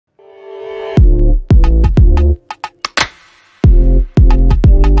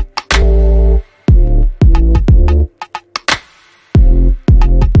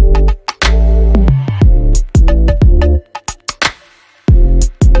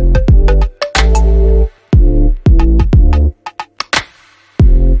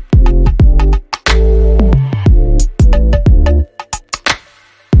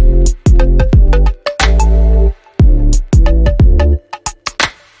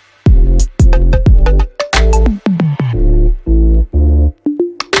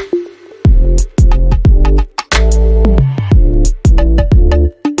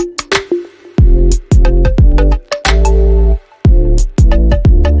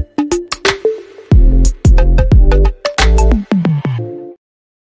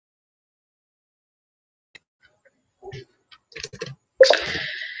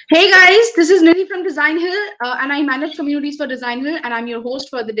from Designhill, and I manage communities for Designhill, and I'm your host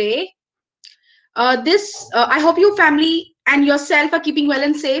for the day. I hope your family and yourself are keeping well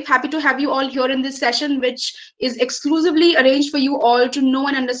and safe. Happy to have you all here in this session, which is exclusively arranged for you all to know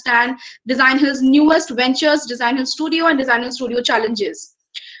and understand Designhill's newest ventures, Designhill Studio and Designhill Studio Challenges.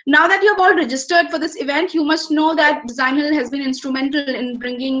 Now that you have all registered for this event, you must know that Designhill has been instrumental in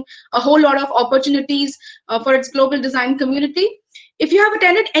bringing a whole lot of opportunities for its global design community. If you have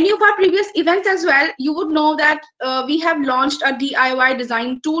attended any of our previous events as well, you would know that we have launched a DIY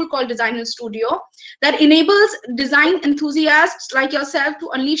design tool called Designhill Studio that enables design enthusiasts like yourself to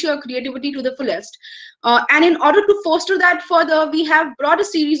unleash your creativity to the fullest. And in order to foster that further, we have brought a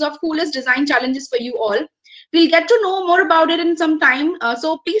series of coolest design challenges for you all. We'll get to know more about it in some time,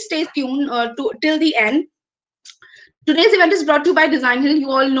 so please stay tuned till the end. Today's event is brought to you by Designhill. You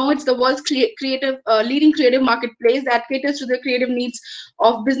all know it's the world's leading creative marketplace that caters to the creative needs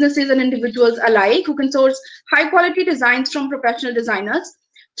of businesses and individuals alike, who can source high-quality designs from professional designers.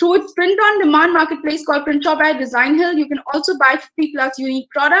 Through its print-on-demand marketplace called Print Shop by Designhill, you can also buy 50+ unique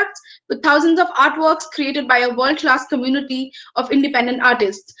products with thousands of artworks created by a world-class community of independent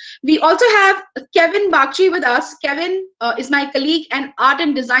artists. We also have Kevin Bakshi with us. Kevin is my colleague and art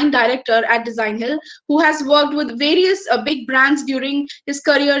and design director at Designhill, who has worked with various big brands during his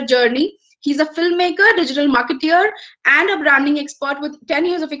career journey. He's a filmmaker, digital marketeer, and a branding expert with 10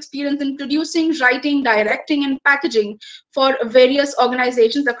 years of experience in producing, writing, directing, and packaging for various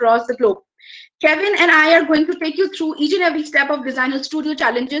organizations across the globe. Kevin and I are going to take you through each and every step of Designhill Studio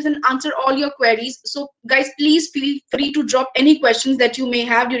Challenges and answer all your queries. So guys, please feel free to drop any questions that you may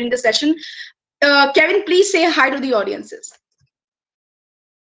have during the session. Kevin, please say hi to the audiences.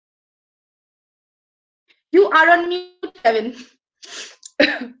 You are on mute, Kevin.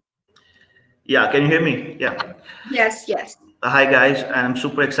 Yeah, can you hear me? Yeah. Yes, yes. Hi guys, I'm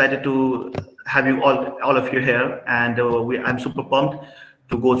super excited to have you all of you here, and I'm super pumped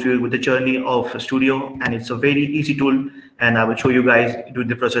to go through with the journey of Studio, and it's a very easy tool, and I will show you guys during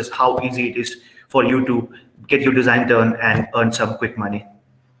the process how easy it is for you to get your design done and earn some quick money.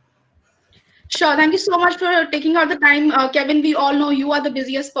 Sure. Thank you so much for taking out the time, Kevin. We all know you are the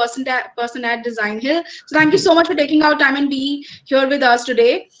busiest person at Designhill. So thank you so much for taking out time and be here with us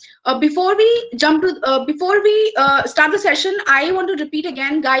today. Before we start the session, I want to repeat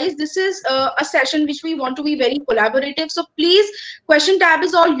again, guys, this is a session which we want to be very collaborative. So please, question tab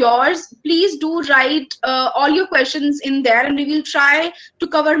is all yours. Please do write all your questions in there, and we will try to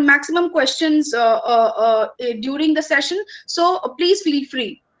cover maximum questions during the session. So please feel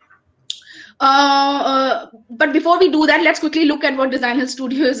free. But before we do that, let's quickly look at what Designhill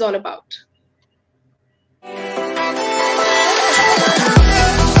Studio is all about.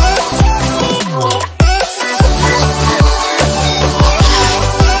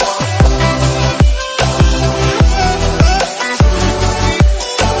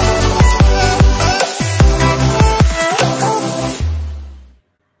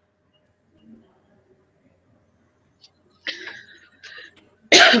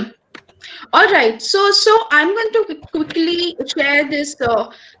 All right, so I'm going to quickly share this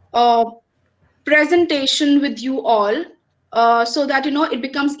presentation with you all so that it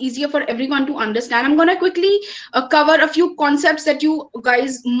becomes easier for everyone to understand. I'm going to quickly cover a few concepts that you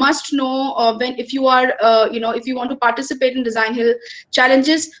guys must know if you are if you want to participate in Designhill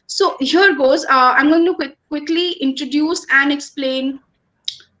challenges. So here goes. I'm going to quickly introduce and explain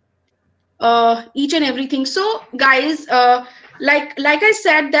each and everything. So guys, like I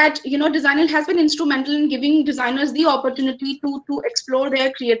said that Designhill has been instrumental in giving designers the opportunity to explore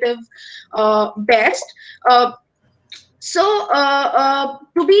their creative best. To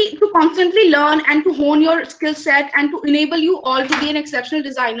constantly learn and to hone your skill set and to enable you all to be an exceptional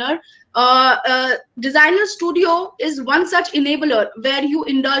designer, Designhill Studio is one such enabler where you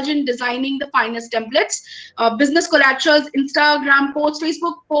indulge in designing the finest templates, business collaterals, Instagram posts,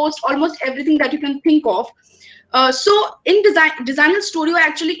 Facebook posts, almost everything that you can think of. So in Designhill Studio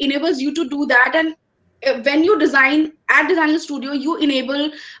actually enables you to do that, and when you design at Designhill Studio, you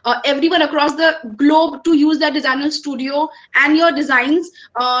enable everyone across the globe to use that Designhill Studio and your designs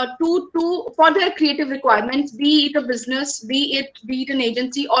for their creative requirements, be it a business, be it an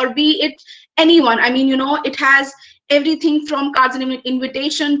agency, or be it anyone. I mean, it has everything from cards and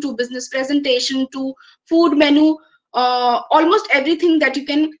invitation to business presentation to food menu, almost everything that you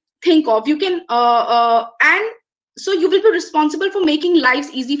can think of. You can so you will be responsible for making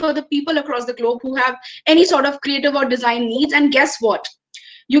lives easy for the people across the globe who have any sort of creative or design needs. And guess what?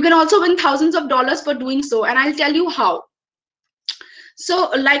 You can also win thousands of dollars for doing so. And I'll tell you how.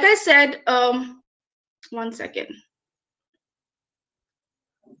 So like I said, one second.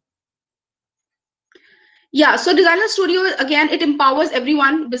 Yeah, so Designhilll Studio, again, it empowers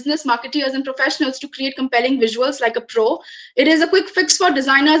everyone, business, marketeers, and professionals to create compelling visuals like a pro. It is a quick fix for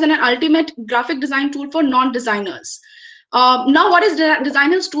designers and an ultimate graphic design tool for non-designers. Now, what is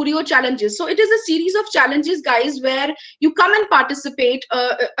Designhilll Studio Challenges? So it is a series of challenges, guys, where you come and participate.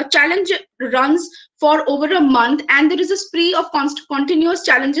 A challenge runs for over a month, and there is a spree of continuous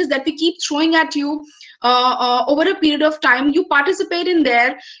challenges that we keep throwing at you over a period of time. You participate in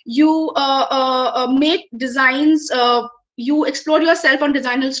there, you make designs, you explore yourself on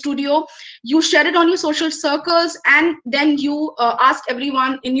Designhilll Studio, you share it on your social circles, and then you ask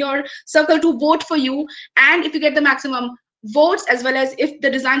everyone in your circle to vote for you. And if you get the maximum votes, as well as if the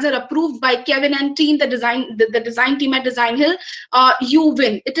designs are approved by Kevin and team, the design team at Designhilll, you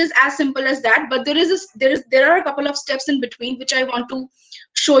win. It is as simple as that. But there are a couple of steps in between which I want to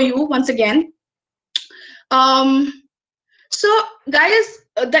show you once again. So guys,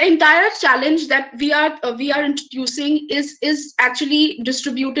 the entire challenge that we are introducing is actually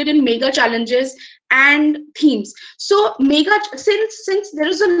distributed in mega challenges and themes. So mega, since there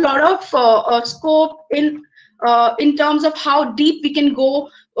is a lot of scope in terms of how deep we can go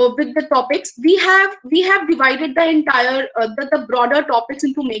with the topics, we have divided the entire the broader topics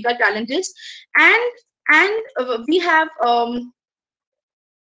into mega challenges, and we have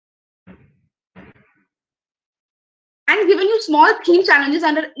and given you small theme challenges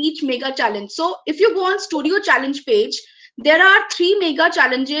under each mega challenge. So if you go on Studio Challenge page, there are 3 mega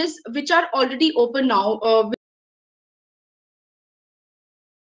challenges which are already open now.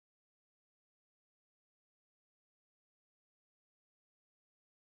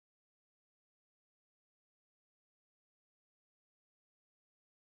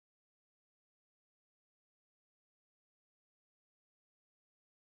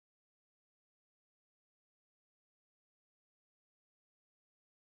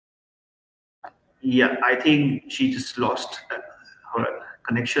 Yeah, I think she just lost her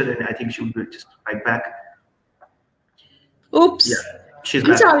connection, and I think she will be just right back. Oops. Yeah, she's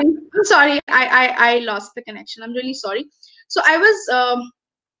I'm back. sorry. I'm sorry. I lost the connection. I'm really sorry. So I was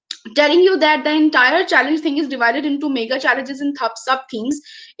telling you that the entire challenge thing is divided into mega challenges and sub themes.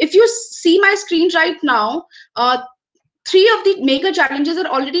 If you see my screen right now, 3 of the mega challenges are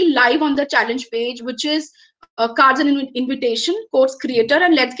already live on the challenge page, which is cards and invitation, course creator,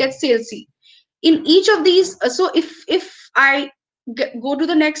 and let's get salesy. In each of these, so if I go to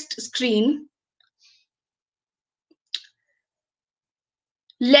the next screen,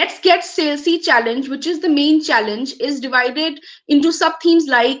 let's get salesy challenge, which is the main challenge, is divided into sub themes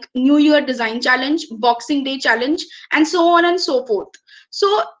like New Year design challenge, Boxing Day challenge, and so on and so forth.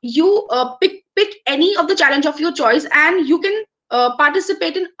 So you pick any of the challenge of your choice, and you can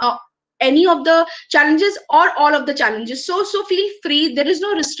participate in any of the challenges or all of the challenges. So feel free. There is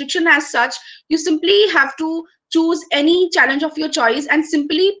no restriction as such. You simply have to choose any challenge of your choice and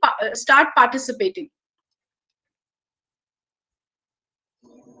simply start participating.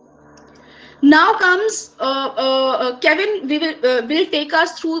 Now comes Kevin. We will take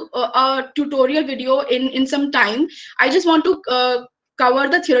us through a tutorial video in some time. I just want to cover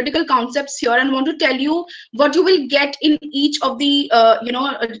the theoretical concepts here and want to tell you what you will get in each of the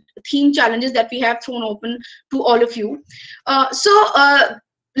theme challenges that we have thrown open to all of you.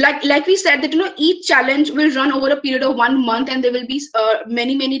 Like we said, that each challenge will run over a period of 1 month, and there will be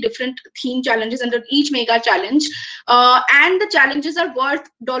many different theme challenges under each mega challenge, and the challenges are worth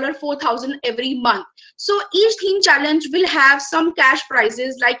 $4,000 every month. So each theme challenge will have some cash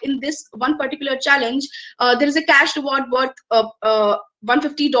prizes. Like in this one particular challenge, there is a cash reward worth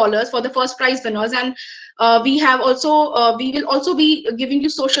 $150 for the first prize winners, and we will also be giving you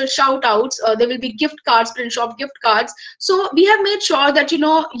social shout outs. There will be gift cards, print shop gift cards. So we have made sure that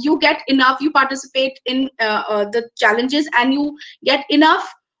you get enough, you participate in the challenges, and you get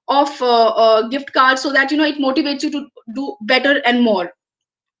enough of gift cards so that it motivates you to do better and more.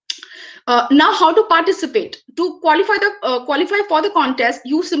 Now, how to participate? To qualify for the contest,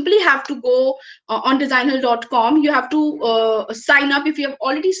 you simply have to go on designhill.com. You have to sign up. If you have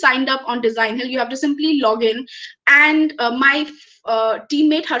already signed up on Designhill, you have to simply log in, and my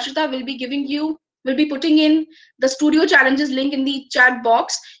teammate Harshita will be putting in the studio challenges link in the chat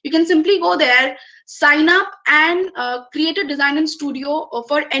box. You can simply go there, sign up, and create a design in studio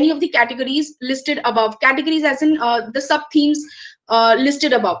for any of the categories listed above. Categories as in the sub themes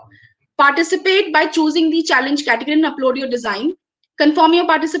listed above. Participate by choosing the challenge category and upload your design. Confirm your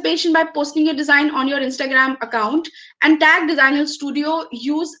participation by posting your design on your Instagram account, and tag Designhill Studio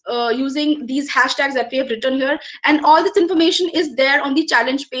using these hashtags that we have written here. And all this information is there on the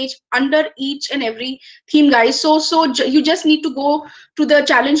challenge page under each and every theme, guys. So you just need to go to the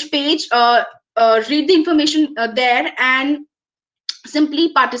challenge page, read the information there and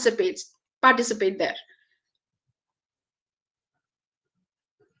simply participate there.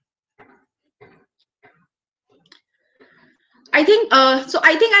 I think so.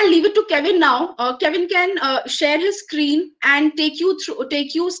 I think I'll leave it to Kevin now. Kevin can share his screen and take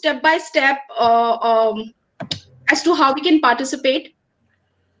you step by step as to how we can participate.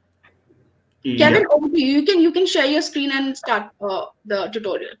 Yeah. Kevin, over to you. You can share your screen and start the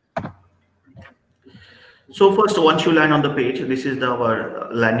tutorial. So first, once you land on the page, this is our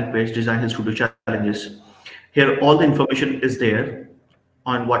landing page, Designhill Studio Challenges. Here, all the information is there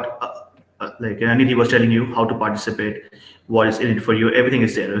on what, like Nidhi was telling you, how to participate, what is in it for you, everything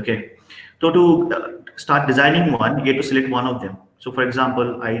is there, okay? So to start designing one, you have to select one of them. So for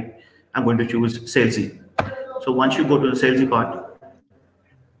example, I am going to choose Salesy. So once you go to the Salesy part,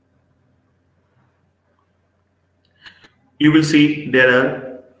 you will see there are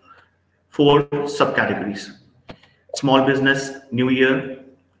 4 subcategories: small business, New Year,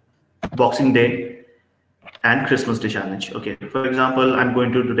 Boxing Day, and Christmas Day challenge. Okay, for example, I'm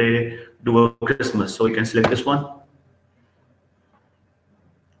going to today do a Christmas, so you can select this one,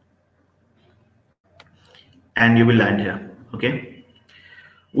 and you will land here. Okay,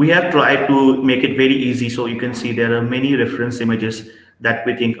 we have tried to make it very easy, so you can see there are many reference images that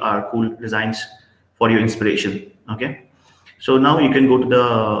we think are cool designs for your inspiration. Okay, so now you can go to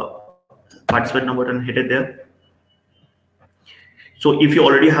the participate now button, hit it there. So if you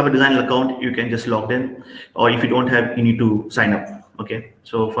already have a Designhilll account, you can just log in, or if you don't have, you need to sign up. Okay,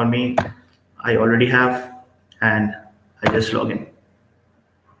 so for me, I already have, and I just log in.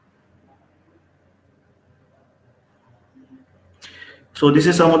 So this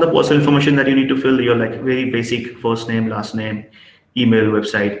is some of the personal information that you need to fill, your like very basic first name, last name, email,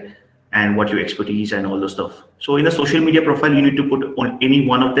 website, and what your expertise and all those stuff. So in the social media profile, you need to put on any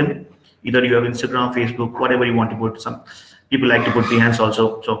one of them. Either you have Instagram, Facebook, whatever you want to put. Some people like to put Behance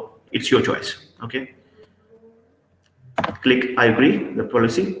also, so it's your choice. Okay. Click I agree, the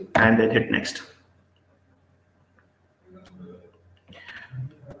policy, and then hit next.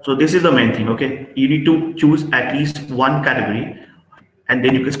 So this is the main thing. Okay, you need to choose at least one category, and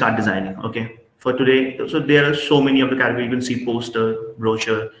then you can start designing. Okay, for today, so there are so many of the categories. You can see poster,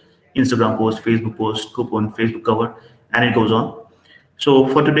 brochure, Instagram post, Facebook post, coupon, Facebook cover, and it goes on. So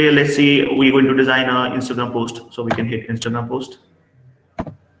for today, let's say we're going to design an Instagram post. So we can hit Instagram post,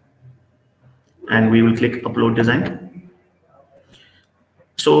 and we will click upload design.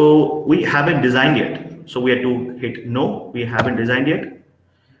 So we haven't designed yet. So we have to hit no, we haven't designed yet.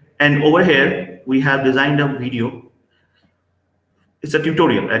 And over here, we have designed a video. It's a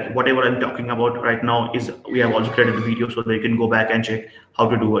tutorial, like whatever I'm talking about right now is, we have also created a video so that you can go back and check how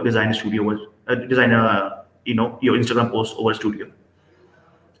to do a design studio, design a, your Instagram post over Studio.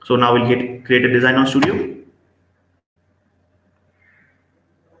 So now we'll hit create a design on Studio.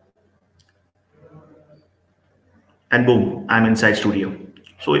 And boom, I'm inside Studio.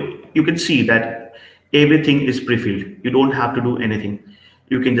 So you can see that everything is pre-filled. You don't have to do anything.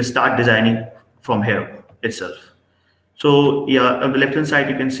 You can just start designing from here itself. So yeah, on the left hand side,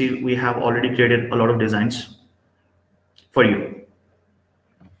 you can see we have already created a lot of designs for you.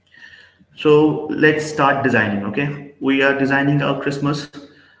 So let's start designing. Okay, we are designing our Christmas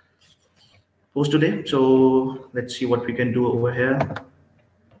post today. So let's see what we can do over here.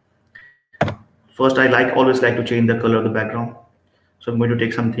 First, I always like to change the color of the background. So I'm going to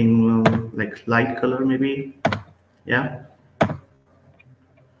take something like light color, maybe. Yeah.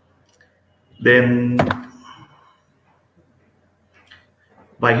 Then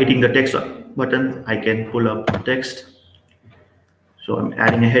by hitting the text button, I can pull up text. So I'm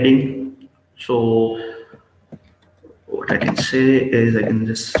adding a heading. So what I can say is I can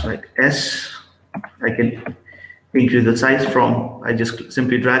just write S. I can increase the size from, I just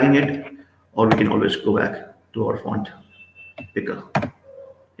simply dragging it, or we can always go back to our font picker.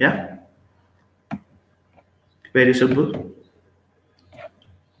 Yeah. Very simple.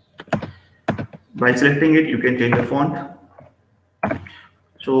 By selecting it, you can change the font.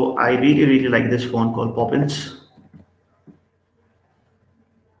 So I really like this font called Poppins.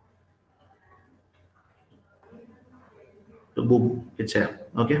 So boom, it's here.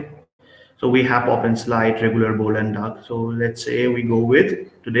 Okay. So we have Poppins light, regular, bold, and dark. So let's say we go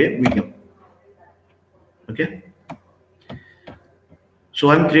with today medium. Okay. So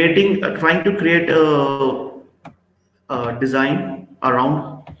I'm trying to create a design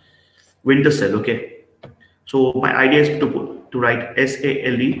around winter sale. Okay. So my idea is to write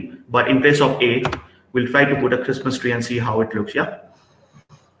SALE, but in place of A, we'll try to put a Christmas tree and see how it looks. Yeah.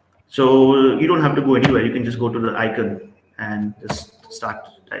 So you don't have to go anywhere. You can just go to the icon and just start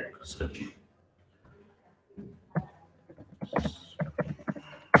searching.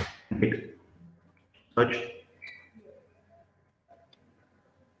 hit search.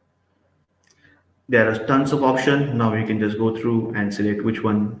 There are tons of options. Now you can just go through and select which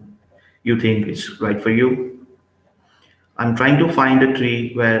one you think is right for you. I'm trying to find a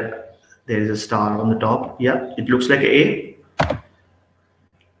tree where there is a star on the top. Yeah, it looks like an A.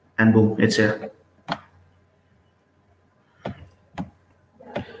 And boom, it's here.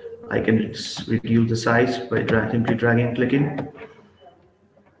 I can reduce the size by simply dragging and clicking.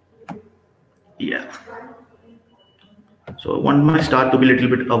 Yeah. So I want my star to be a little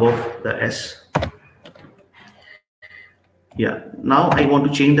bit above the S. Yeah. Now I want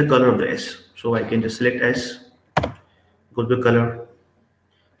to change the color of the S. So I can just select S, go to the color,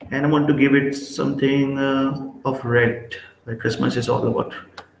 and I want to give it something of red. Like Christmas is all about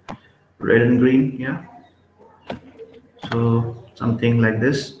red and green. Yeah. So something like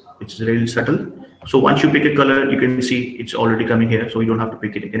this, which is really subtle. So once you pick a color, you can see it's already coming here, so you don't have to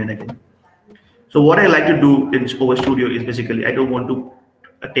pick it again and again. So what I like to do in over Studio is basically I don't want to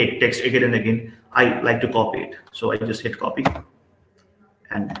take text again and again. I like to copy it. So I just hit copy,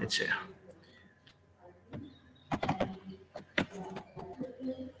 and it's here.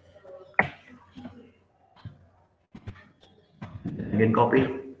 Again copy.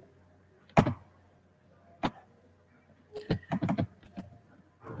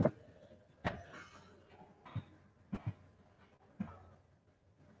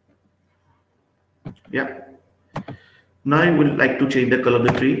 Yeah. Now I would like to change the color of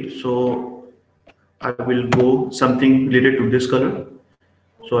the tree. So I will go something related to this color.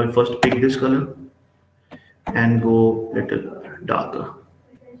 So I'll first pick this color and go little darker.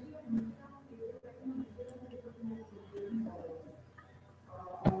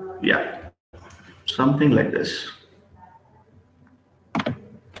 Yeah, something like this.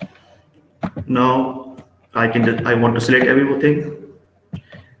 Now I want to select everything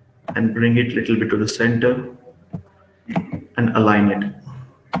and bring it a little bit to the center and align it.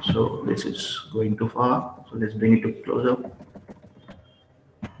 So this is going too far. So let's bring it to closer.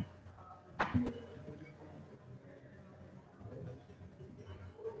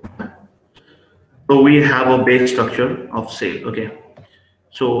 So we have a base structure of sail. Okay.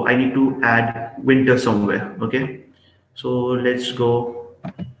 So I need to add winter somewhere. Okay. So let's go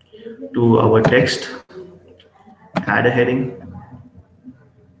to our text, add a heading.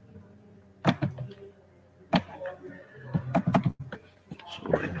 So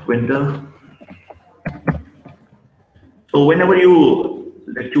winter. So whenever you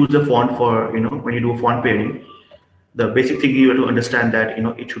choose a font for, when you do a font pairing, the basic thing you have to understand that,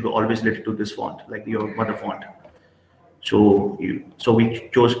 it should always relate to this font, like your mother font. So we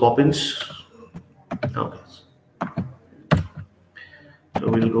chose Poppins. Okay. So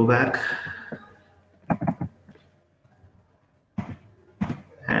we'll go back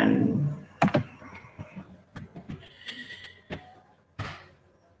and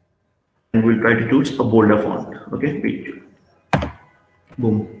we'll try to choose a bolder font. Okay,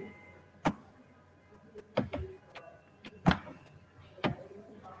 boom.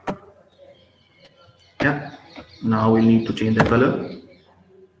 Yeah. Now we need to change the color.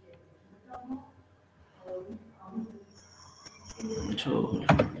 So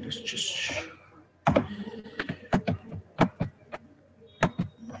let's just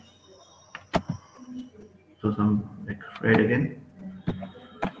do some like red again.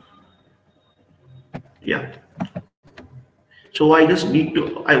 Yeah. So I just need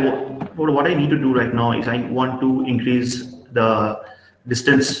to what I need to do right now is I want to increase the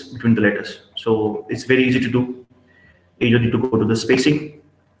distance between the letters. So it's very easy to do. You just need to go to the spacing,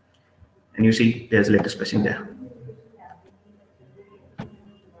 and you see there's letter spacing there.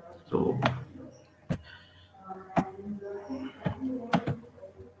 So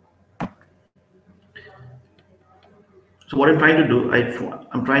what I'm trying to do,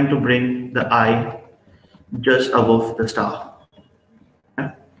 I'm trying to bring the I just above the star.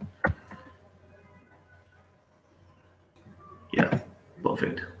 Yeah,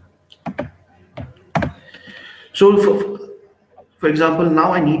 perfect. So for example,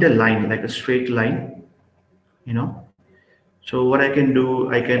 now I need a line, like a straight line, So what I can do,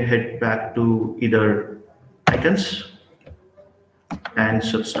 I can head back to either icons and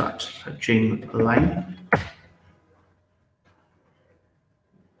so start chain a line.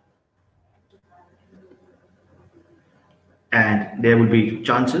 And there will be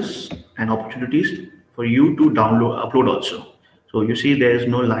chances and opportunities for you to upload also. So you see there is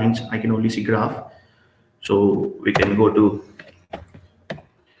no lines, I can only see graph. So we can go to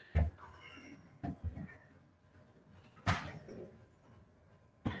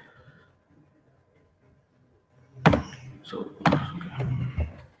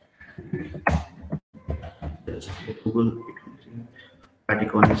just Google.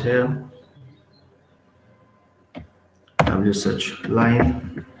 Paticon is here. I will just search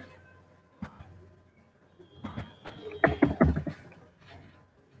line.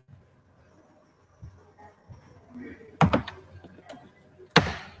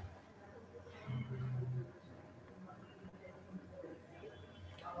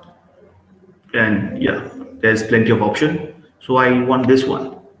 And yeah, there's plenty of option. So I want this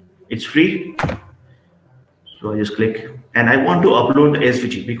one. It's free. So I just click, and I want to upload the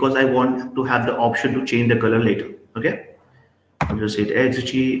SVG because I want to have the option to change the color later. Okay, I'll just hit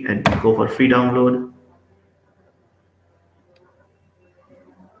SVG and go for free download.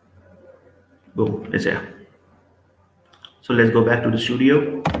 Boom, it's there. So let's go back to the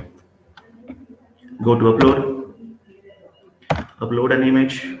studio. Go to upload. Upload an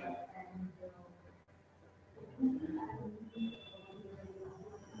image.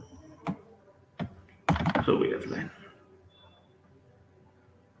 So we have line.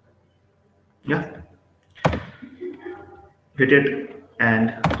 Yeah. Hit it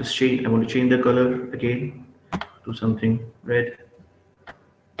and just change. I want to change the color again to something red.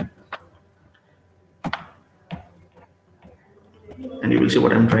 And you will see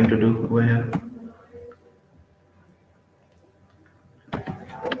what I'm trying to do over here.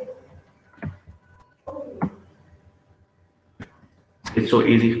 It's so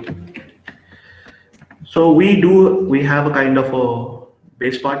easy. So we have a kind of a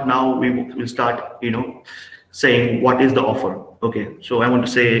base part. Now we will start, saying what is the offer. Okay, so I want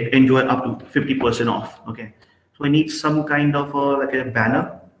to say enjoy up to 50% off. Okay, so I need some kind of like a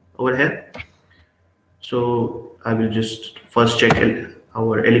banner over here. So I will just first check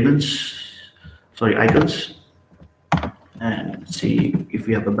our icons, and see if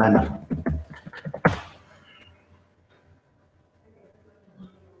we have a banner.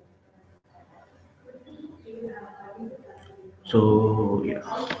 So yeah,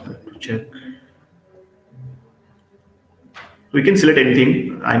 check. We can select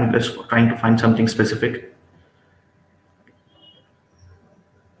anything. I'm just trying to find something specific.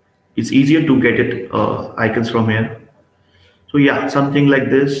 It's easier to get it icons from here. So yeah, something like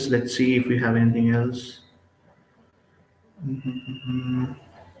this. Let's see if we have anything else.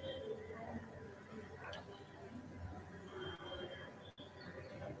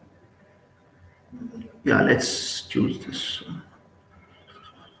 Yeah, let's choose this one.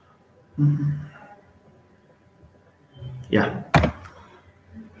 Yeah.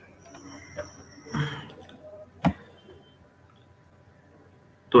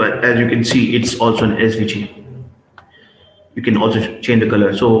 So as you can see, it's also an SVG. You can also change the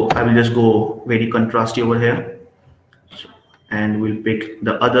color. So I will just go very contrasty over here, and we'll pick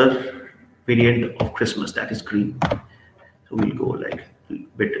the other variant of Christmas, that is green. So we'll go like a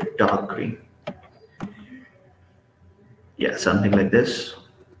bit dark green. Yeah, something like this.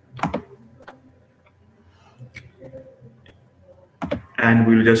 And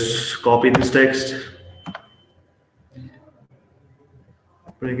we'll just copy this text,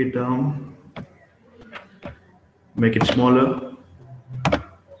 bring it down, make it smaller,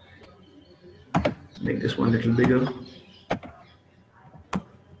 make this one a little bigger,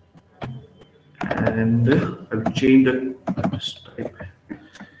 and I will change the type.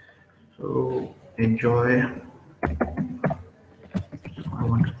 So enjoy. I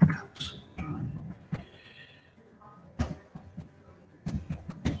want caps.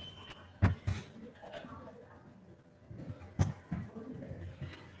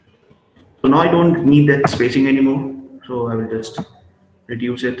 So now I don't need that spacing anymore. So I will just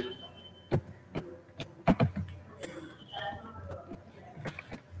reduce it.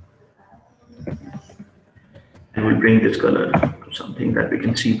 And we'll bring this color to something that we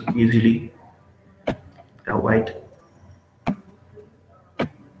can see easily. White.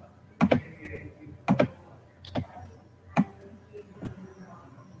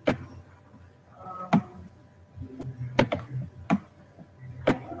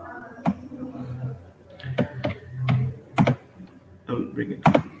 I will bring it.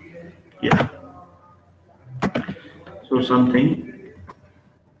 Yeah. So something.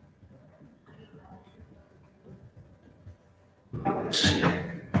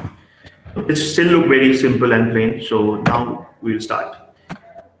 It still look very simple and plain. So now we'll start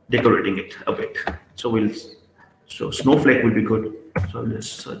decorating it a bit. So snowflake will be good. So let's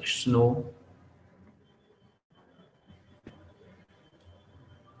search snow.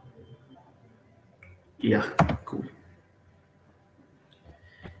 Yeah, cool.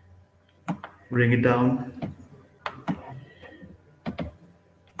 Bring it down.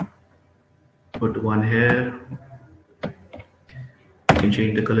 Put one here. You can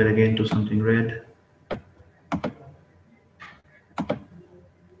change the color again to something red.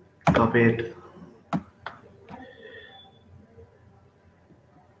 copy it,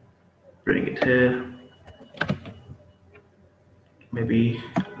 bring it here, maybe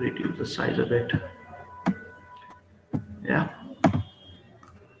reduce the size a bit. Yeah.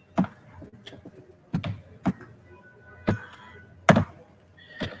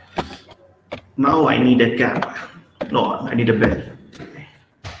 Now I need a cap. No, I need a bell.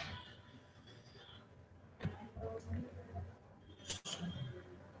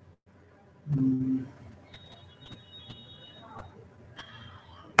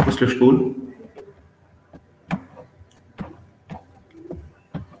 This looks cool.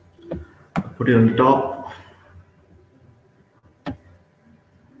 Put it on the top.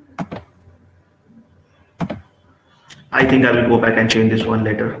 I think I will go back and change this one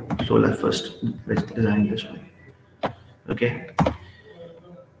later. So let's design this one. Okay.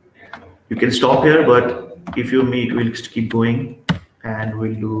 You can stop here, but if you meet, we'll keep going and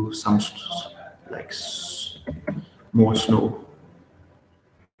we'll do some like more snow.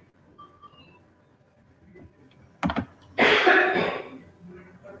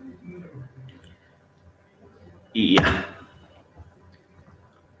 Yeah.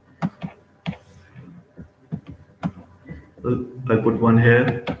 I'll put one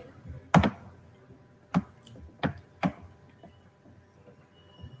here.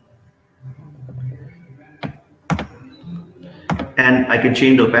 And I can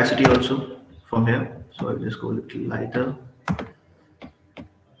change the opacity also from here. So I'll just go a little lighter.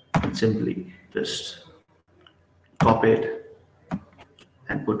 And simply just copy it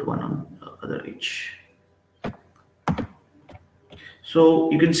and put one on the other edge.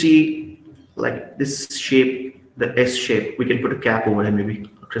 So you can see like this shape, the S shape, we can put a cap over it, maybe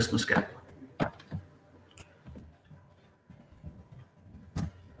a Christmas cap.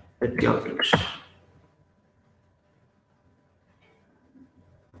 Let's see how it looks.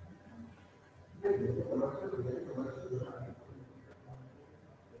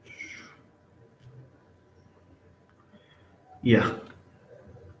 Yeah,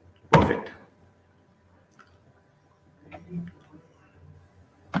 perfect.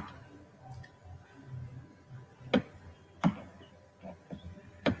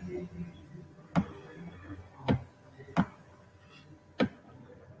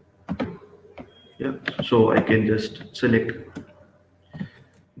 Yeah, so I can just select,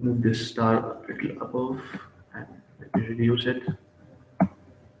 move this star a little above and maybe reduce it.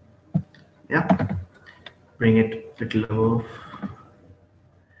 Yeah, bring it a little above.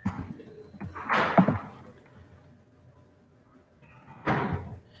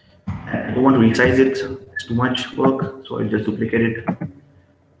 And I don't want to resize it, it's too much work, so I'll just duplicate it.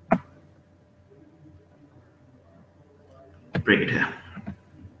 Bring it here.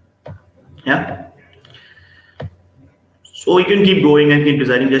 Yeah. So you can keep going and keep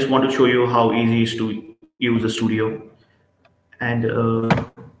designing. Just want to show you how easy it is to use the studio. And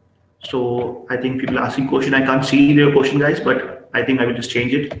so I think people are asking question. I can't see their question, guys, but I think I will just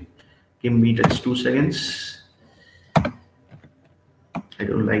change it. Give me just 2 seconds. I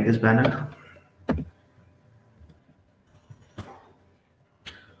don't like this banner.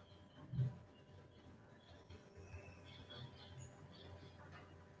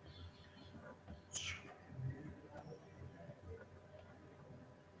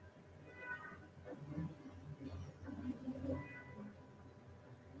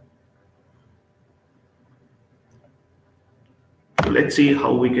 So let's see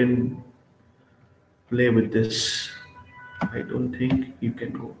how we can play with this. I don't think you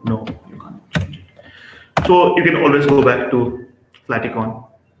can go. No, you can't change it. So you can always go back to Flaticon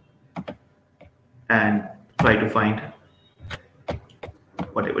and try to find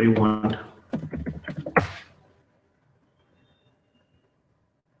whatever you want.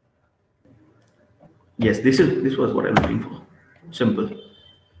 Yes, this was what I'm looking for. Simple.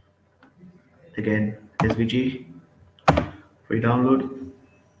 Again, SVG, free download.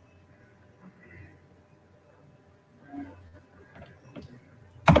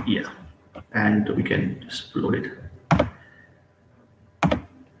 Yeah, and we can just load it.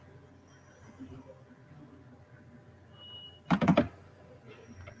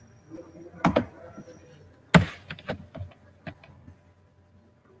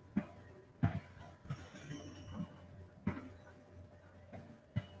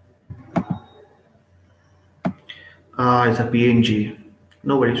 It's a PNG.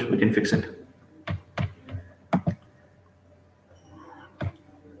 No worries, we can fix it.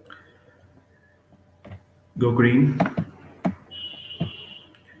 Go green.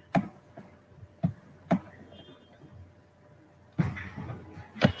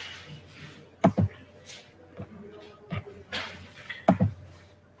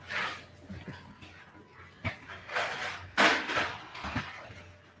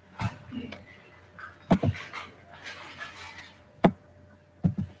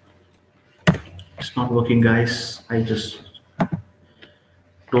 It's not working, guys. I just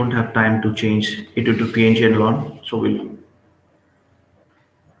don't have time to change it into PNG and all. So we'll.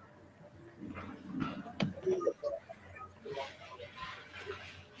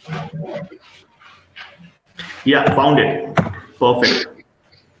 Yeah, found it. Perfect.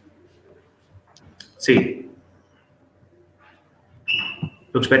 See,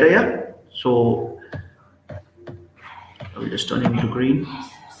 looks better, yeah? So I will just turn it into green.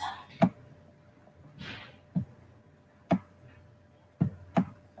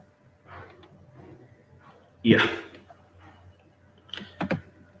 Yeah.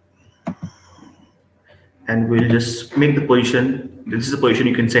 And we'll just make the position. This is the position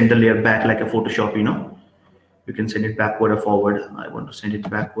you can send the layer back like a Photoshop, you know. You can send it backward or forward. I want to send it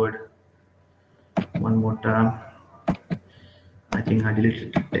backward. One more time. I think I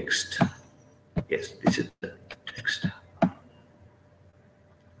deleted the text. Yes, this is the text.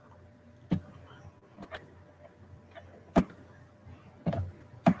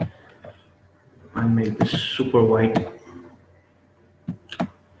 I make this super white.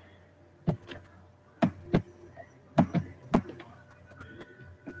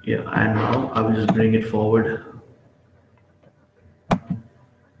 Yeah, and now I will just bring it forward.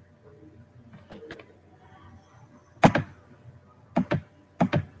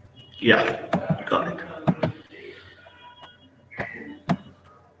 Yeah, got it.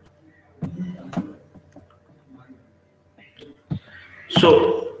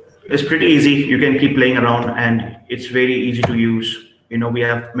 So it's pretty easy. You can keep playing around and it's very easy to use. You know, we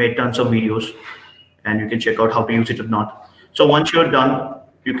have made tons of videos and you can check out how to use it or not. So once you're done,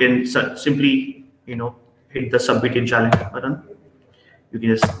 you can simply, you know, hit the submit in challenge button. You can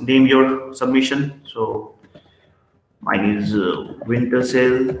just name your submission. So mine is winter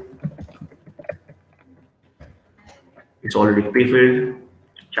sale. It's already pre-filled.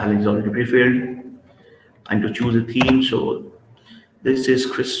 Challenge is already pre-filled. I need to choose a theme. So this is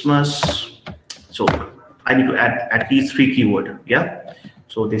Christmas. So I need to add at least 3 keywords. Yeah.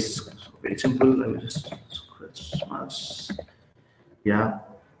 So this is very simple. I will just Christmas. Yeah.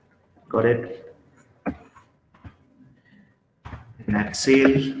 Got it. I can add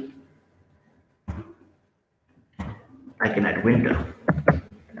sale. I can add winter.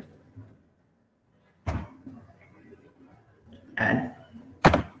 And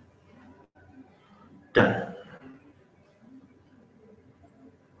done.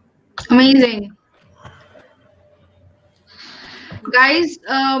 Amazing. Guys,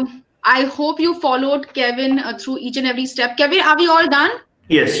 I hope you followed Kevin through each and every step. Kevin, are we all done?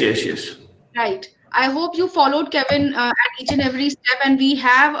 Yes, yes, yes. Right. I hope you followed Kevin at each and every step, and we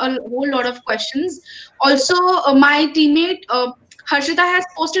have a whole lot of questions. Also, my teammate Harshita has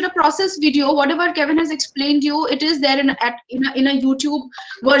posted a process video. Whatever Kevin has explained you, it is there in a YouTube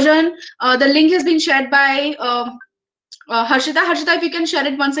version. The link has been shared by Harshita. Harshita, if you can share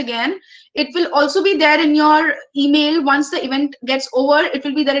it once again. It will also be there in your email once the event gets over. It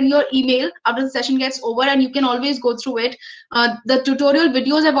will be there in your email after the session gets over, and you can always go through it. The tutorial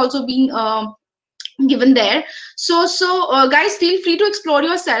videos have also been given there. So guys, feel free to explore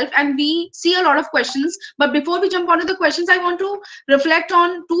yourself, and we see a lot of questions. But before we jump onto the questions, I want to reflect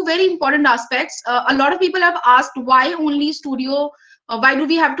on 2 very important aspects. A lot of people have asked why only Studio. Why do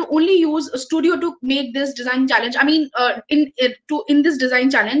we have to only use a Studio to make this design challenge? I mean, in this design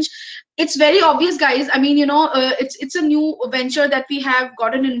challenge, it's very obvious, guys. I mean, you know, it's a new venture that we have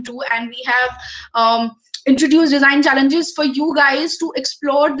gotten into, and we have introduced design challenges for you guys to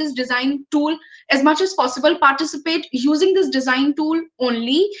explore this design tool as much as possible. Participate using this design tool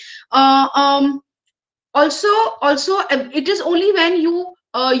only. Also, it is only when you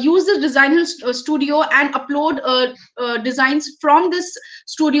use the Designhill Studio and upload designs from this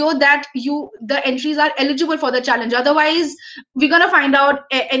studio that the entries are eligible for the challenge. Otherwise, we're gonna find out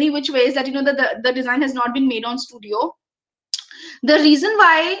any which ways that, you know, the design has not been made on Studio. The reason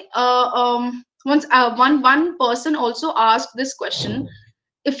why one person also asked this question,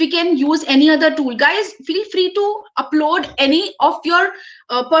 if we can use any other tool. Guys, feel free to upload any of your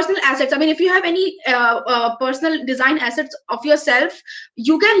personal assets. I mean, if you have any personal design assets of yourself,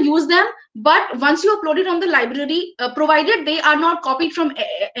 you can use them. But once you upload it on the library, provided they are not copied from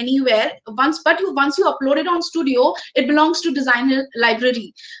anywhere, once you upload it on Studio, it belongs to Designhill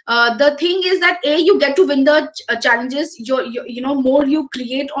library. The thing is that you get to win the challenges. You know, more you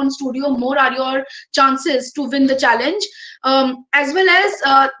create on Studio, more are your chances to win the challenge. As well as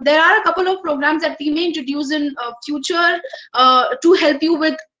there are a couple of programs that we may introduce in future to help you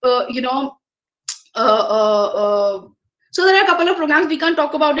with, you know, So there are a couple of programs, we can't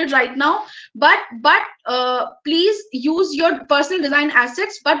talk about it right now, but please use your personal design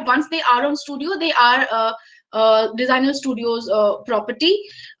assets. But once they are on Studio, they are Designhill Studio's property.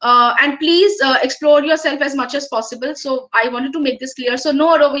 And please explore yourself as much as possible. So I wanted to make this clear. So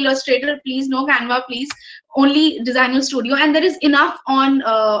no Adobe Illustrator, please, no Canva, please, only Designhill Studio. And there is enough on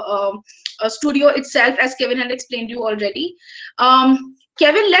Studio itself, as Kevin had explained to you already.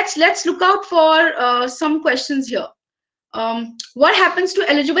 Kevin, let's look out for some questions here. What happens to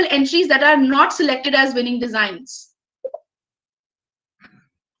eligible entries that are not selected as winning designs?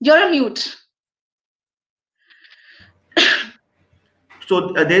 You're on mute.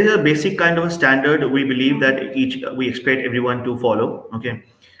 So there's a basic kind of a standard we believe that we expect everyone to follow. Okay,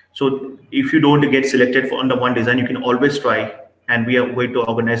 so if you don't get selected for under one design, you can always try, and we are going to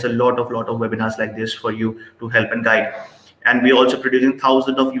organize a lot of webinars like this for you to help and guide. And we're also producing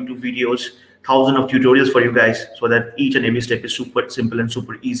thousands of YouTube videos, thousands of tutorials for you guys, so that each and every step is super simple and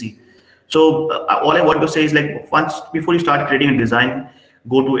super easy. So all I want to say is, like, before you start creating a design,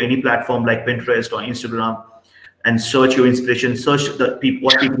 go to any platform like Pinterest or Instagram and search your inspiration, search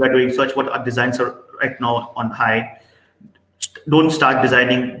what people are doing, search what our designs are right now on high. Don't start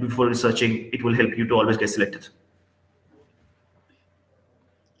designing before researching. It will help you to always get selected.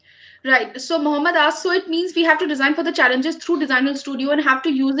 Right. So Mohammed asked, so it means we have to design for the challenges through Designhill Studio and have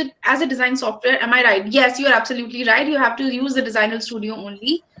to use it as a design software. Am I right? Yes, you're absolutely right. You have to use the Designhill Studio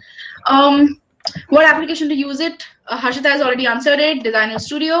only. What application to use it? Harshita has already answered it. Designhill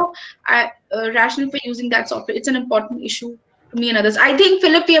Studio. Rationale for using that software. It's an important issue to me and others. I think,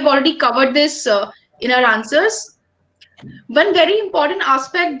 Philip, we have already covered this in our answers. One very important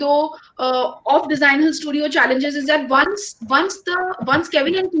aspect, though, of Designhill Studio Challenges is that once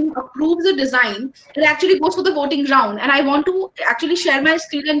Kevin and team approves the design, it actually goes for the voting round. And I want to actually share my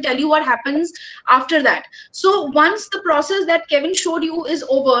screen and tell you what happens after that. So once the process that Kevin showed you is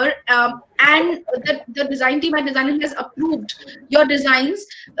over, and the design team at Designhill has approved your designs,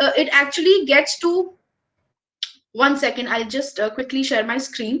 it actually gets to, 1 second, I'll just quickly share my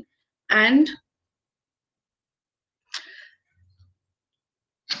screen. And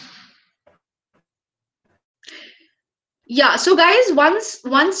yeah, so guys,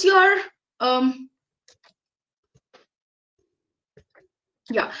 once your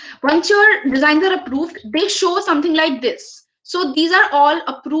once your designs are approved, they show something like this. So these are all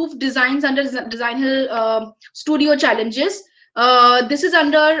approved designs under Designhill Studio Challenges. This is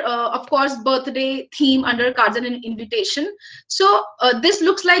under, of course, birthday theme under cards and an invitation. So this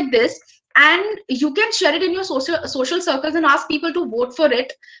looks like this. And you can share it in your social circles and ask people to vote for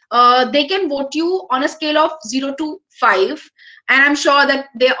it. They can vote you on a scale of 0 to 5, and I'm sure that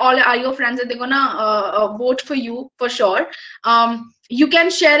they all are your friends and they're gonna vote for you for sure. You can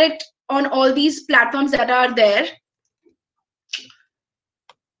share it on all these platforms that are there,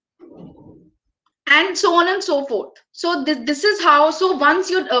 and so on and so forth. So this is how. So once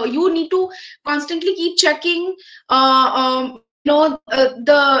you need to constantly keep checking your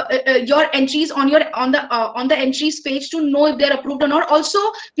entries on the entries page to know if they're approved or not. Also,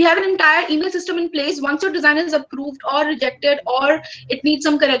 we have an entire email system in place. Once your design is approved or rejected or it needs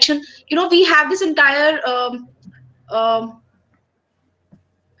some correction, we have this entire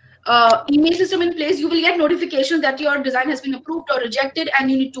email system in place. You will get notifications that your design has been approved or rejected and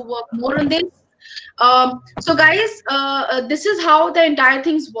you need to work more on this. So guys, this is how the entire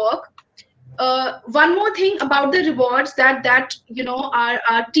things work. One more thing about the rewards that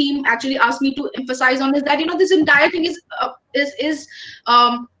our team actually asked me to emphasize on is that this entire thing is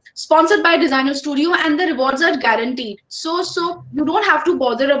sponsored by Designhill Studio, and the rewards are guaranteed. So you don't have to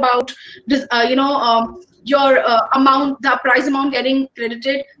bother about this, your amount, the prize amount getting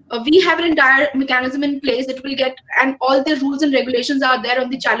credited. We have an entire mechanism in place that will get, and all the rules and regulations are there on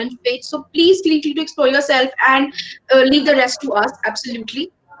the challenge page. So please feel free to explore yourself and leave the rest to us.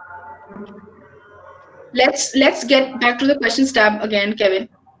 Absolutely. Let's get back to the questions tab again, Kevin.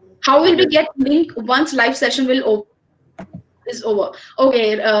 How will we get link once live session is over?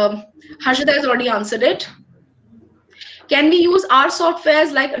 Okay, Harshita has already answered it. Can we use our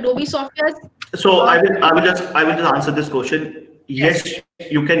softwares like Adobe softwares? So I will just answer this question. Yes,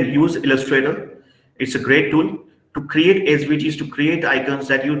 you can use Illustrator. It's a great tool to create SVGs, to create icons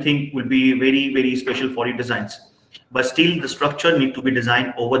that you think will be very, very special for your designs. But still, the structure need to be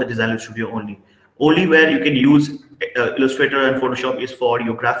designed over the Designhill Studio only. Only where you can use Illustrator and Photoshop is for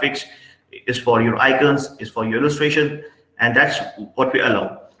your graphics, is for your icons, is for your illustration, and that's what we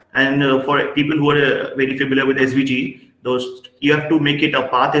allow. And for people who are very familiar with SVG, you have to make it a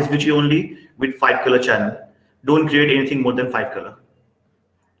path SVG only with 5 color channel. Don't create anything more than 5 color.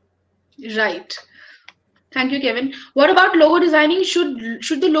 Right. Thank you, Kevin. What about logo designing?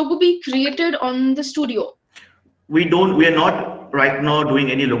 Should the logo be created on the studio? We are not right now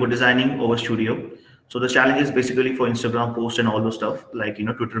doing any logo designing over studio. So the challenge is basically for Instagram post and all those stuff, like,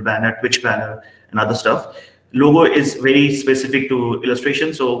 Twitter banner, Twitch banner, and other stuff. Logo is very specific to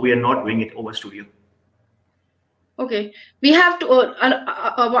illustration, so we are not doing it over studio. Okay, we have to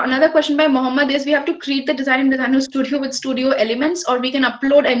another question by Mohammed is, we have to create the design in Designhill Studio with studio elements, or we can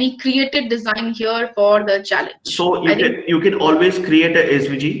upload any created design here for the challenge. So you can always create a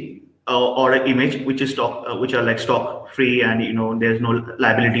SVG or an image which is stock, which are like stock free, and there's no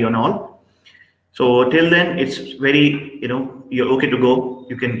liability on all. So till then, it's very, you're okay to go.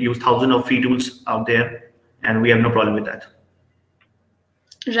 You can use thousands of free tools out there, and we have no problem with that.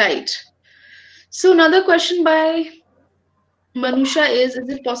 Right. So another question by Manusha is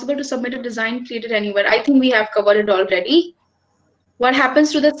it possible to submit a design created anywhere? I think we have covered it already. What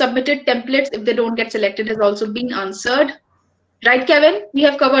happens to the submitted templates if they don't get selected has also been answered. Right, Kevin? We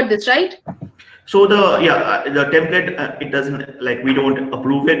have covered this, right? So the template, it doesn't, like, we don't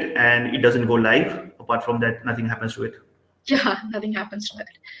approve it and it doesn't go live. Apart from that, nothing happens to it. Yeah, nothing happens to that.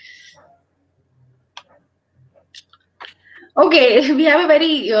 Okay, we have a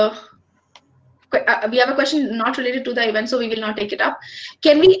very we have a question not related to the event, so we will not take it up.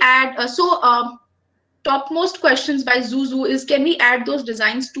 Can we add topmost questions by Zuzu is, can we add those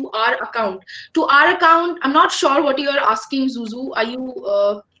designs to our account? To our account, I'm not sure what you're asking, Zuzu. Are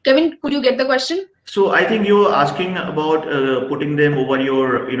you Kevin, could you get the question? So I think you're asking about putting them over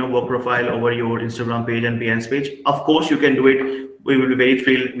your work profile, over your Instagram page and Behance page. Of course you can do it. We will be very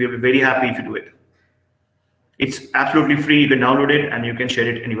thrilled. We will be very happy if you do it. It's absolutely free. You can download it and you can share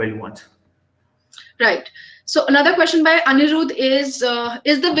it anywhere you want. Right. So another question by Anirudh is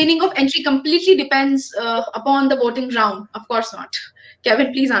the winning of entry completely depends upon the voting round? Of course not.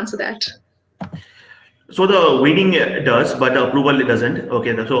 Kevin, please answer that. So the winning does, but the approval it doesn't.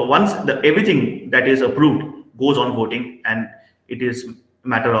 Okay. So once everything that is approved goes on voting, and it is a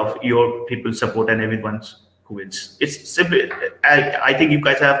matter of your people's support and everyone's who wins. It's simply, I think you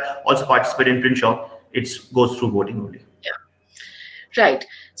guys have also participated in print shop. It goes through voting only. Yeah. Right.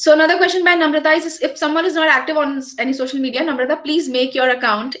 So another question by Namrata is, if someone is not active on any social media, Namrata, please make your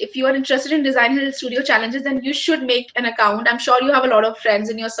account. If you are interested in Designhill Studio Challenges, then you should make an account. I'm sure you have a lot of friends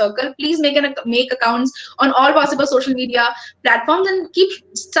in your circle. Please make accounts on all possible social media platforms and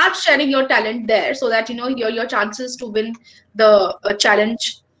start sharing your talent there, so that your chances to win the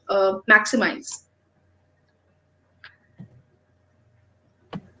challenge maximize.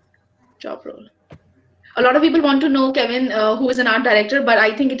 Job role. A lot of people want to know, Kevin, who is an art director, but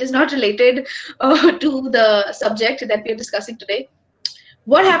I think it is not related to the subject that we are discussing today.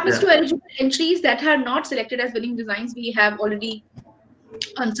 What happens to eligible entries that are not selected as winning designs? We have already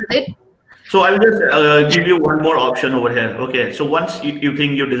answered it. So I'll just give you one more option over here. Okay, so once you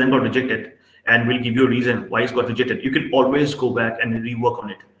think your design got rejected, and we'll give you a reason why it's got rejected, you can always go back and rework on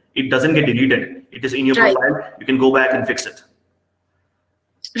it. It doesn't get deleted. It is in your profile. You can go back and fix it.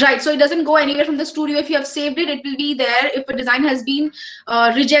 Right, so it doesn't go anywhere from the studio. If you have saved it, it will be there. If a design has been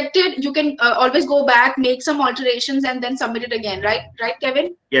rejected, you can always go back, make some alterations, and then submit it again. Right,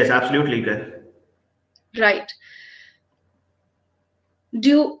 Kevin? Yes, absolutely good. Right.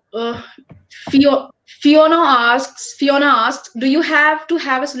 Fiona asks, do you have to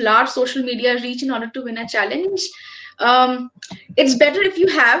have a large social media reach in order to win a challenge? It's better if you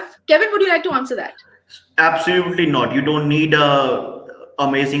have. Kevin, would you like to answer that? Absolutely not. You don't need a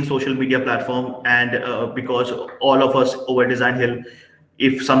amazing social media platform, and because all of us over Designhill,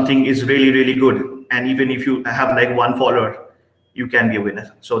 if something is really, really good, and even if you have like one follower, you can be a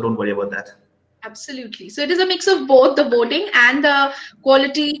winner. So don't worry about that. Absolutely. So it is a mix of both the voting and the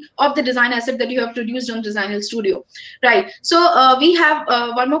quality of the design asset that you have produced on Designhill Studio. Right. So we have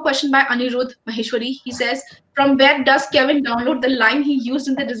one more question by Anirudh Maheshwari. He says, from where does Kevin download the line he used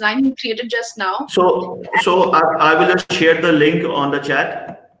in the design he created just now? So I will just share the link on the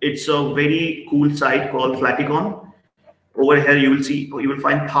chat. It's a very cool site called Flaticon. Over here, you will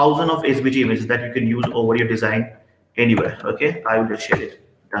find thousands of SVG images that you can use over your design anywhere. Okay, I will just share it.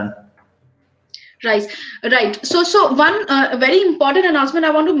 Done. Right. So one very important announcement I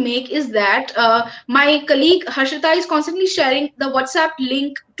want to make is that my colleague Harshita is constantly sharing the WhatsApp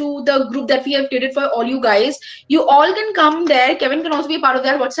link to the group that we have created for all you guys. You all can come there. Kevin can also be a part of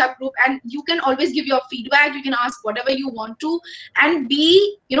that WhatsApp group, and you can always give your feedback. You can ask whatever you want to, and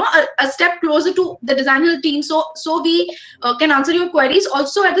be a step closer to the Designhill team. So we can answer your queries.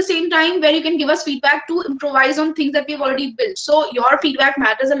 Also at the same time, where you can give us feedback to improvise on things that we've already built. So your feedback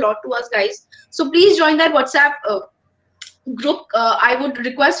matters a lot to us, guys. So please join that WhatsApp group, I would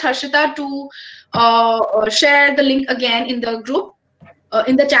request Harshita to share the link again in the group,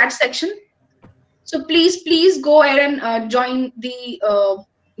 in the chat section. So please go ahead and join the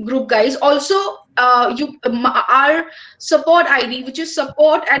group, guys. Also, our support ID, which is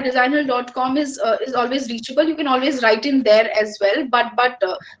support@designhill.com, is always reachable. You can always write in there as well. But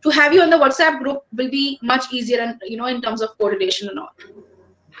to have you on the WhatsApp group will be much easier, and in terms of coordination and all.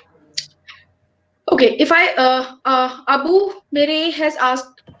 Okay, if Abu Mere has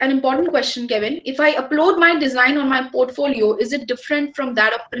asked an important question, Kevin. If I upload my design on my portfolio, is it different from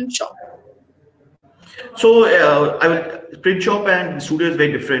that of print shop? So print shop and studio is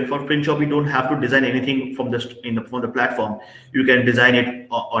very different. For print shop, you don't have to design anything from from the platform. You can design it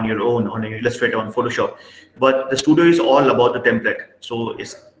on your own, on Illustrator, on Photoshop. But the studio is all about the template. So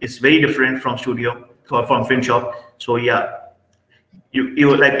it's very different from studio or from print shop. So yeah,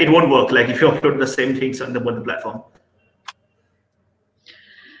 you like, it won't work like if you upload the same things on the platform.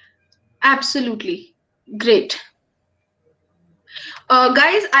 Absolutely, great.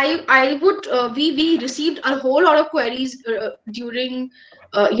 Guys, I would we received a whole lot of queries during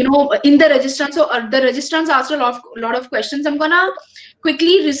in the registrants. So the registrants asked a lot of questions. I'm gonna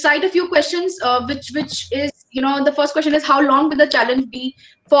quickly recite a few questions, which is, the first question is, how long will the challenge be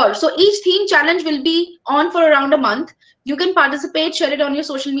for? So each theme challenge will be on for around a month. You can participate, share it on your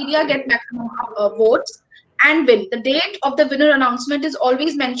social media, get maximum votes, and win. The date of the winner announcement is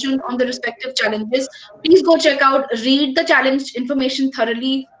always mentioned on the respective challenges. Please go check out, read the challenge information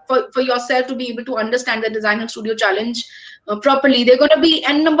thoroughly for yourself to be able to understand the Designhill Studio Challenge properly. There are going to be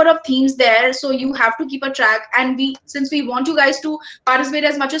n number of themes there, so you have to keep a track. And since we want you guys to participate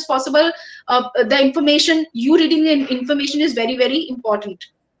as much as possible, the information, you reading the information is very, very important.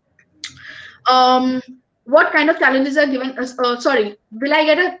 What kind of challenges are given? Sorry, will I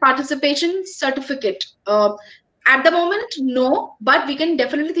get a participation certificate? At the moment, no, but we can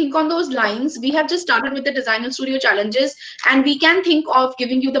definitely think on those lines. We have just started with the Designhill Studio Challenges, and we can think of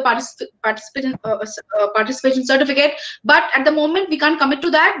giving you the participation certificate. But at the moment, we can't commit to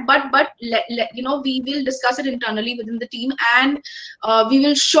that. But we will discuss it internally within the team, and we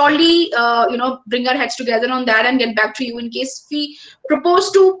will surely bring our heads together on that and get back to you. In case we propose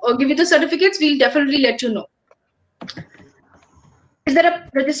to give you the certificates, we'll definitely let you know. Is there a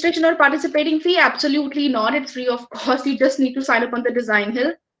registration or participating fee? Absolutely not. It's free of cost. You just need to sign up on the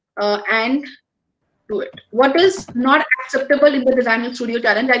Designhill and do it. What is not acceptable in the Designhill Studio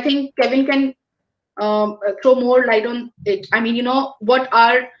Challenge? I think Kevin can throw more light on it. I mean, what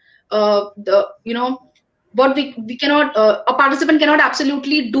are what we cannot, a participant cannot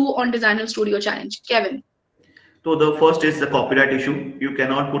absolutely do on Designhill Studio Challenge. Kevin. So the first is the copyright issue. You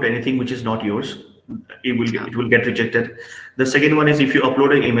cannot put anything which is not yours. It will get rejected. The second one is, if you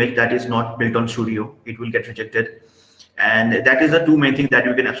upload an image that is not built on Studio, it will get rejected. And that is the two main things that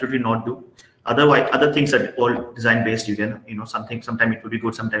you can absolutely not do. Otherwise, other things are all design based. You can, sometimes it will be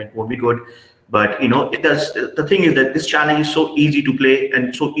good, sometimes it won't be good. But it does. The thing is that this challenge is so easy to play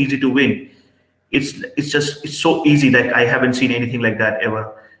and so easy to win. It's so easy that I haven't seen anything like that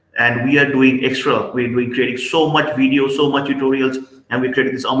ever. And we are doing extra. We're creating so much video, so much tutorials, and we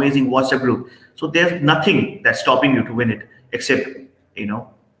created this amazing WhatsApp group. So there's nothing that's stopping you to win it, except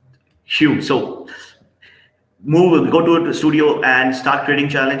huge. So go to the studio and start creating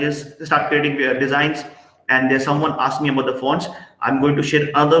challenges, start creating designs. And there's someone asked me about the fonts. I'm going to share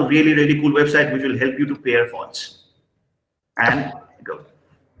another really, really cool website which will help you to pair fonts. And go.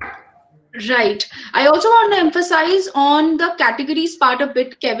 Right. I also want to emphasize on the categories part a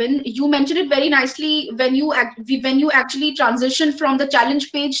bit, Kevin. You mentioned it very nicely when you actually transition from the challenge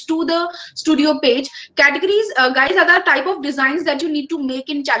page to the studio page. Categories, guys, are the type of designs that you need to make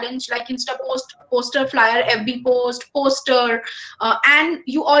in challenge, like Insta post, poster, flyer, FB post, poster, and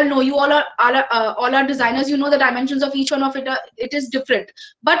you all know, you all are designers. You know the dimensions of each one of it. It is different.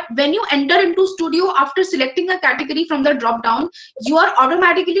 But when you enter into studio, after selecting a category from the drop down, you are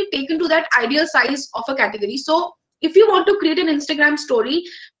automatically taken to that ideal size of a category. So if you want to create an Instagram story,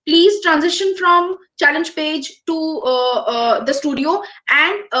 please transition from challenge page to the studio.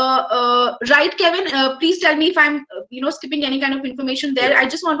 And right, Kevin, please tell me if I'm skipping any kind of information there. I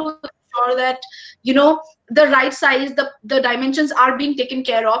just want to ensure that the right size, the dimensions are being taken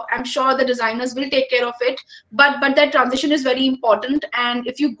care of. I'm sure the designers will take care of it, but that transition is very important. And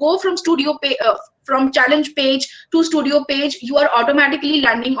if you go from studio page, from challenge page to studio page, you are automatically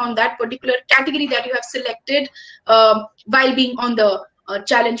landing on that particular category that you have selected while being on the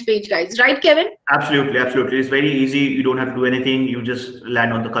challenge page, guys. Right, Kevin? Absolutely. It's very easy. You don't have to do anything. You just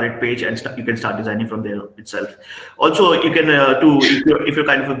land on the correct page and you can start designing from there itself. Also, you can if you're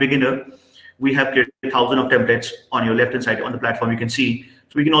kind of a beginner, we have created thousands of templates on your left hand side on the platform. You can see,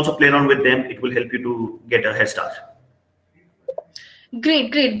 so we can also play around with them. It will help you to get a head start.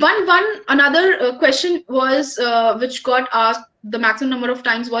 Great, great. Another question was which got asked the maximum number of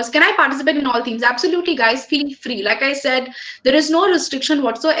times was, can I participate in all themes? Absolutely, guys, feel free. Like I said, there is no restriction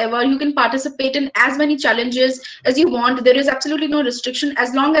whatsoever. You can participate in as many challenges as you want. There is absolutely no restriction.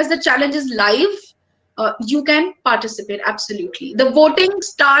 As long as the challenge is live, you can participate. Absolutely. The voting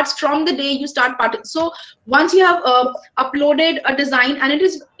starts from the day you start participating. So once you have uploaded a design and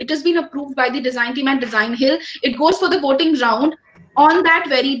it has been approved by the design team at Designhill, it goes for the voting round on that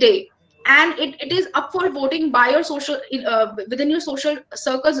very day, and it is up for voting by your social within your social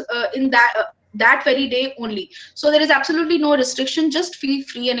circles in that very day only. So there is absolutely no restriction. Just feel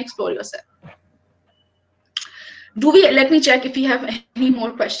free and explore yourself. Let me check if we have any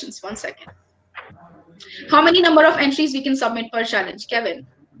more questions. 1 second. How many number of entries we can submit per challenge, Kevin?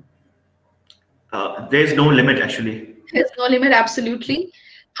 There's no limit, actually. There's no limit, absolutely.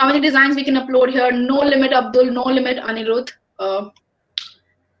 How many designs we can upload here? No limit, Abdul. No limit, Anirudh.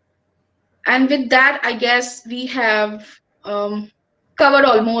 And with that, I guess we have covered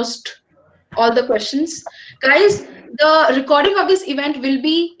almost all the questions. Guys, the recording of this event will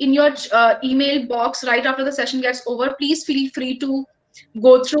be in your email box right after the session gets over. Please feel free to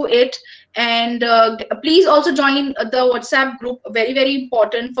go through it, and please also join the WhatsApp group. Very, very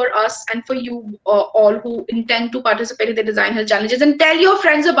important for us and for you all who intend to participate in the Designhill challenges, and tell your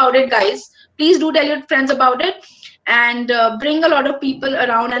friends about it, guys. Please do tell your friends about it, and bring a lot of people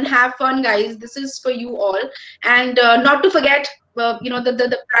around and have fun, guys. This is for you all. And not to forget,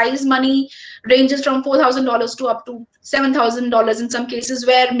 the prize money ranges from $4,000 to up to $7,000 in some cases,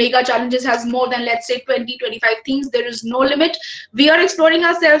 where mega challenges has more than, let's say, 20-25 themes. There is no limit. We are exploring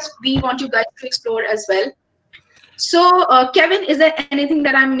ourselves. We want you guys to explore as well. So Kevin, is there anything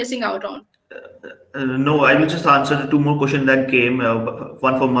that I'm missing out on? No, I will just answer the 2 more questions that came.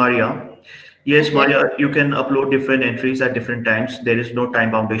 One for Maria. Yes, okay. Maria, you can upload different entries at different times. There is no time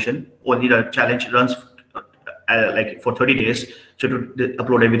foundation. Only the challenge runs like for 30 days. So to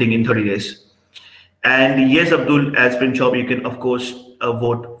upload everything in 30 days. And yes, Abdul, as Print Shop, you can of course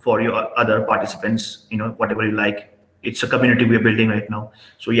vote for your other participants. Whatever you like. It's a community we are building right now.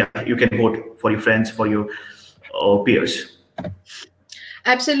 So yeah, you can vote for your friends, for your peers.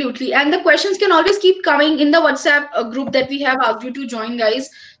 Absolutely. And the questions can always keep coming in the WhatsApp group that we have asked you to join, guys.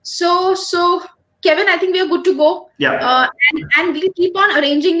 So Kevin, I think we are good to go. Yeah. And we'll keep on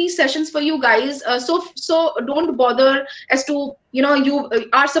arranging these sessions for you guys. So don't bother as to,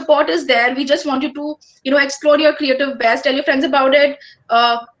 our support is there. We just want you to, explore your creative best, tell your friends about it,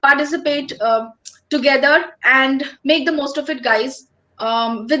 participate together, and make the most of it, guys.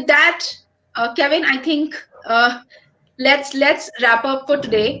 With that, Kevin, I think let's wrap up for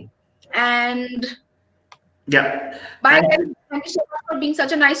today. And yeah, bye. Thank you so much for being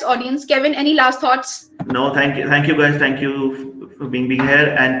such a nice audience. Kevin, any last thoughts? No, thank you guys. Thank you for being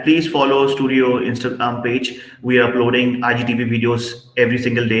here, and please follow Studio Instagram page. We are uploading IGTV videos every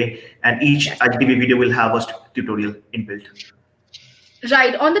single day, and each IGTV video will have a tutorial inbuilt.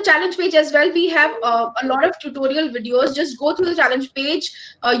 Right, on the challenge page as well, we have a lot of tutorial videos. Just go through the challenge page.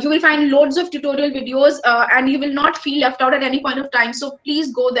 You will find loads of tutorial videos, and you will not feel left out at any point of time. So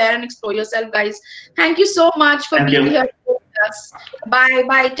please go there and explore yourself, guys. Thank you so much for being here with us.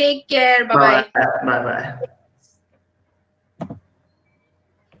 Bye. Take care. Bye. Bye.